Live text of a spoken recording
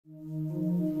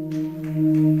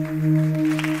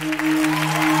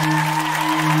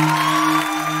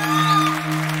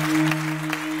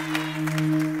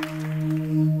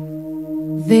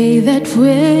that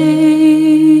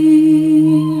wait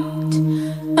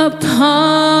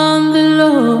upon the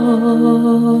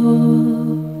Lord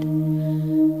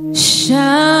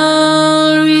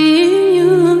shall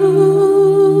renew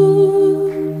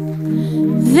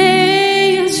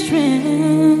their strength.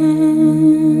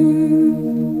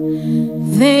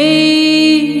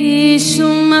 They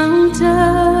shall mount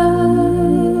up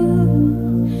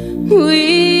with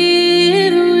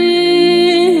wings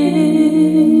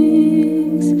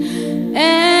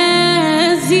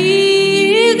as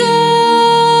eagles,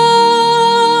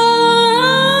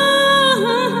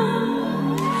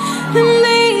 and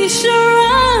they shall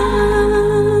run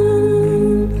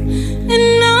and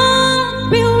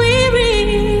not be weary.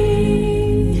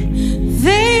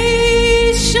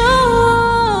 They shall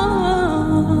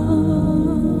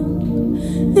walk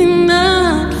and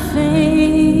not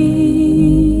faint.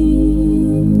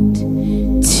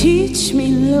 Teach me,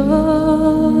 Lord.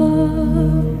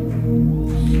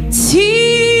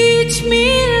 Teach me,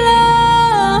 Lord,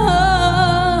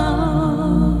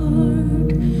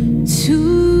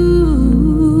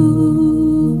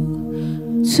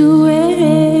 to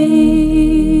wait.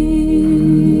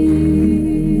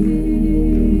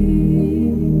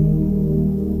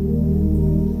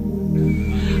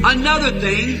 Another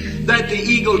thing that the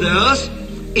eagle does,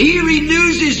 he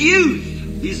renews his youth.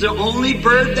 He's the only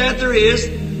bird that there is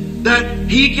that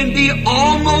he can be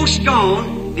almost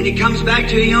gone and he comes back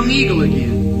to a young eagle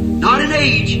again. Not in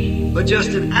age, but just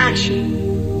in action.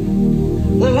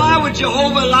 Well, why would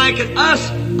Jehovah liken us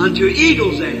unto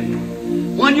eagles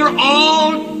then? When you're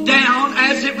all down,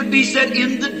 as it would be said,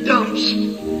 in the dumps,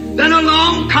 then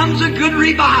along comes a good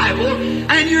revival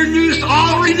and your youth's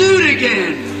all renewed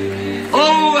again.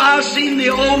 Oh, I've seen the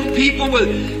old people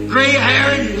with gray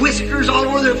hair and whiskers all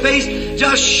over their face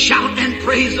just shout and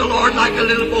praise the Lord like a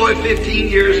little boy 15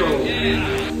 years old.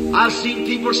 I've seen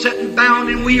people sitting bound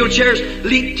in wheelchairs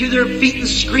leap to their feet and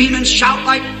scream and shout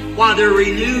like while they're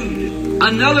renewed.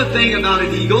 Another thing about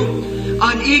an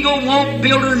eagle won't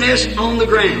build her nest on the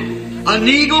ground. An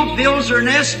eagle builds her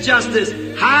nest just as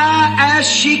high as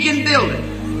she can build it.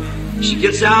 She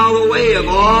gets out of the way of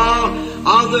all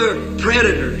other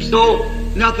predators, so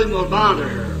nothing will bother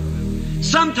her.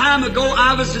 Some time ago,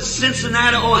 I was at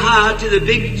Cincinnati, Ohio, to the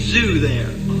big zoo there.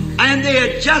 And they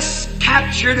had just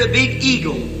captured a big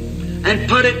eagle and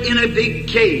put it in a big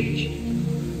cage.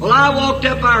 Well, I walked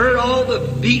up, I heard all the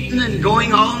beating and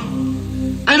going on.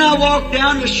 And I walked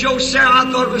down to show Sarah,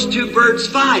 I thought it was two birds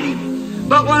fighting.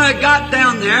 But when I got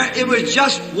down there, it was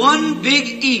just one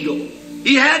big eagle.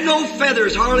 He had no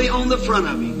feathers hardly on the front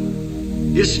of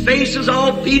him. His face was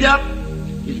all beat up.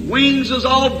 His wings was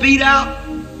all beat out.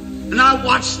 And I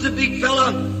watched the big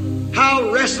fella,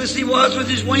 how restless he was with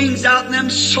his wings out and them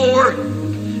sore.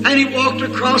 And he walked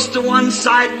across to one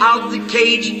side of the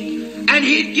cage and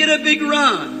he'd get a big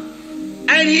run.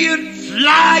 And he'd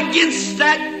fly against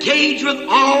that cage with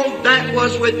all that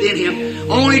was within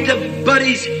him, only to butt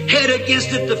his head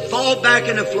against it to fall back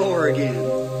in the floor again.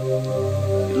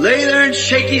 He'd lay there and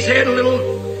shake his head a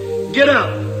little, get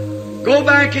up, go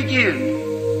back again.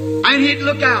 And he'd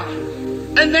look out.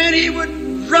 And then he would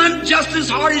run just as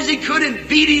hard as he could and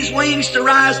beat his wings to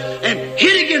rise and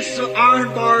hit against the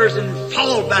iron bars and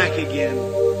fall back again.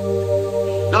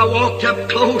 I walked up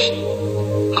close.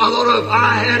 I thought if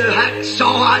I had a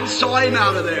hacksaw, I'd saw him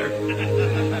out of there.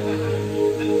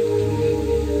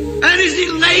 And as he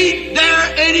laid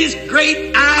there and his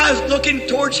great eyes looking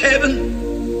towards heaven,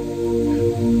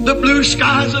 the blue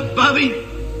skies above him,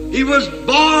 he was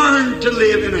born to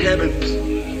live in heaven.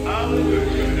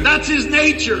 That's his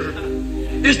nature,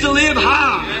 is to live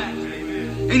high.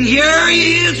 And here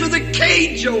he is with a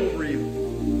cage over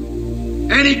him.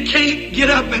 And he can't get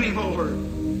up anymore.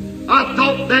 I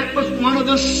thought that was one of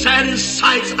the saddest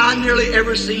sights I nearly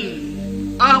ever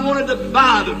seen. I wanted to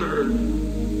buy the bird.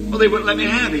 Well, they wouldn't let me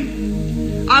have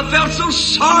him. I felt so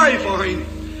sorry for him.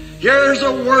 Here's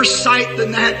a worse sight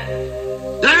than that.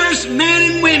 There's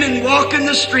men and women walking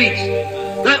the streets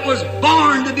that was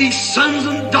born to be sons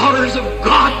and daughters of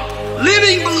God,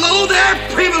 living below their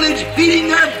privilege, beating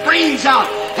their brains out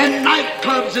in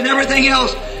nightclubs and everything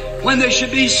else, when they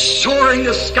should be soaring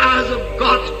the skies of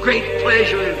God's great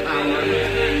pleasure and power.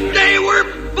 They were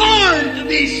born to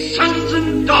be sons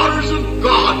and daughters of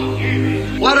God.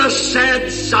 What a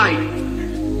sad sight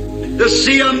to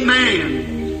see a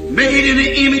man made in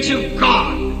the image of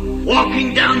God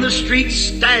walking down the street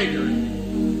staggering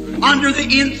under the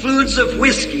influence of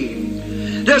whiskey.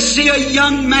 To see a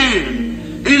young man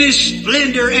in his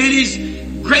splendor and his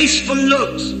graceful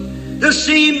looks, to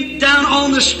see him down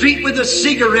on the street with a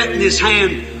cigarette in his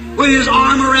hand, with his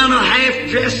arm around a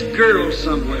half-dressed girl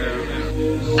somewhere.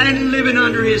 and living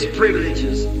under his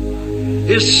privileges.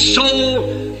 His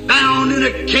soul bound in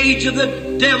a cage of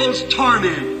the devil's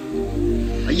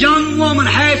torment. A young woman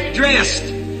half dressed,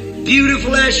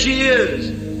 beautiful as she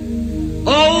is.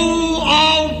 Oh,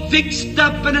 all fixed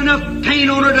up and enough paint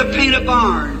on her to paint a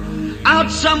barn.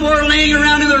 Out somewhere laying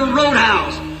around in the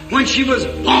roadhouse when she was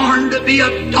born to be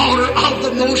a daughter of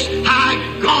the Most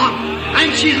High God.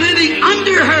 And she's living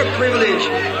under her privilege.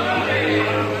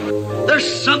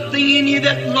 There's something in you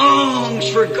that longs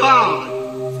for God.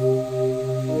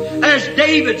 As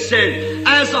David said,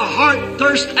 as the heart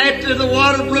thirsts after the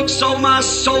water brook, so my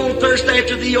soul thirsts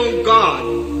after thee, O God.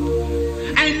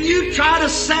 And you try to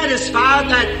satisfy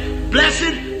that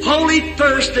blessed, holy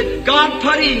thirst that God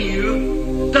put in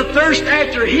you, the thirst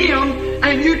after Him,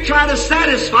 and you try to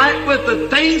satisfy it with the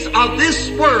things of this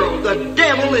world. The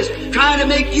devil is trying to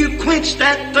make you quench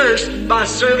that thirst by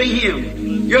serving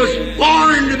Him. You're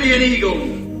born to be an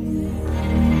eagle.